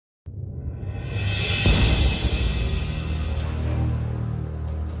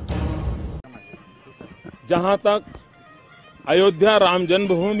जहां तक अयोध्या राम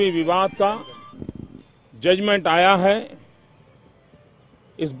जन्मभूमि विवाद का जजमेंट आया है,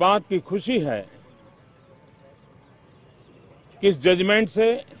 इस बात की खुशी है कि इस जजमेंट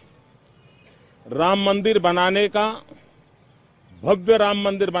से राम मंदिर बनाने का, भव्य राम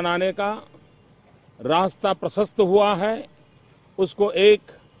मंदिर बनाने का रास्ता प्रशस्त हुआ है। उसको एक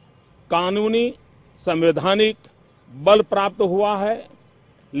कानूनी संवैधानिक बल प्राप्त हुआ है।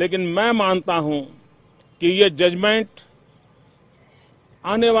 लेकिन मैं मानता हूं कि ये जजमेंट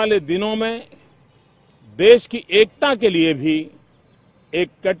आने वाले दिनों में देश की एकता के लिए भी एक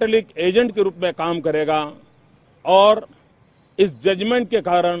कैटलिक एजेंट के रूप में काम करेगा और इस जजमेंट के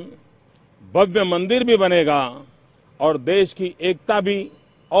कारण भव्य मंदिर भी बनेगा और देश की एकता भी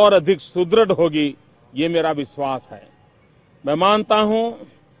और अधिक सुदृढ़ होगी, ये मेरा विश्वास है। मैं मानता हूं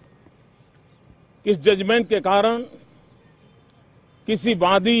कि इस जजमेंट के कारण किसी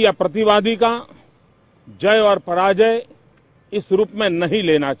वादी या प्रतिवादी का जय और पराजय इस रूप में नहीं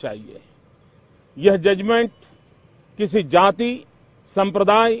लेना चाहिए। यह जजमेंट किसी जाति,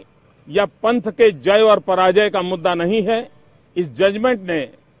 संप्रदाय या पंथ के जय और पराजय का मुद्दा नहीं है। इस जजमेंट ने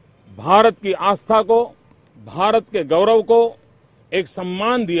भारत की आस्था को, भारत के गौरव को एक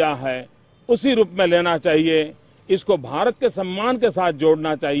सम्मान दिया है, उसी रूप में लेना चाहिए। इसको भारत के सम्मान के साथ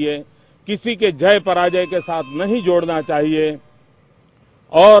जोड़ना चाहिए, किसी के जय पराजय के साथ नहीं जोड़ना चाहिए।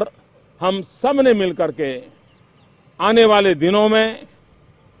 और हम सब ने मिलकर के आने वाले दिनों में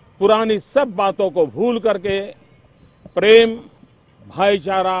पुरानी सब बातों को भूल करके प्रेम,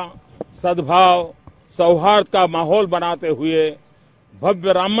 भाईचारा, सद्भाव, सौहार्द का माहौल बनाते हुए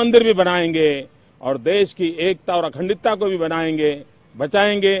भव्य राम मंदिर भी बनाएंगे और देश की एकता और अखंडता को भी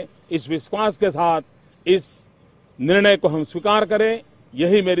बचाएंगे। इस विश्वास के साथ इस निर्णय को हम स्वीकार करें,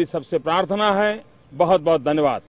 यही मेरी सबसे प्रार्थना है। बहुत बहुत धन्यवाद।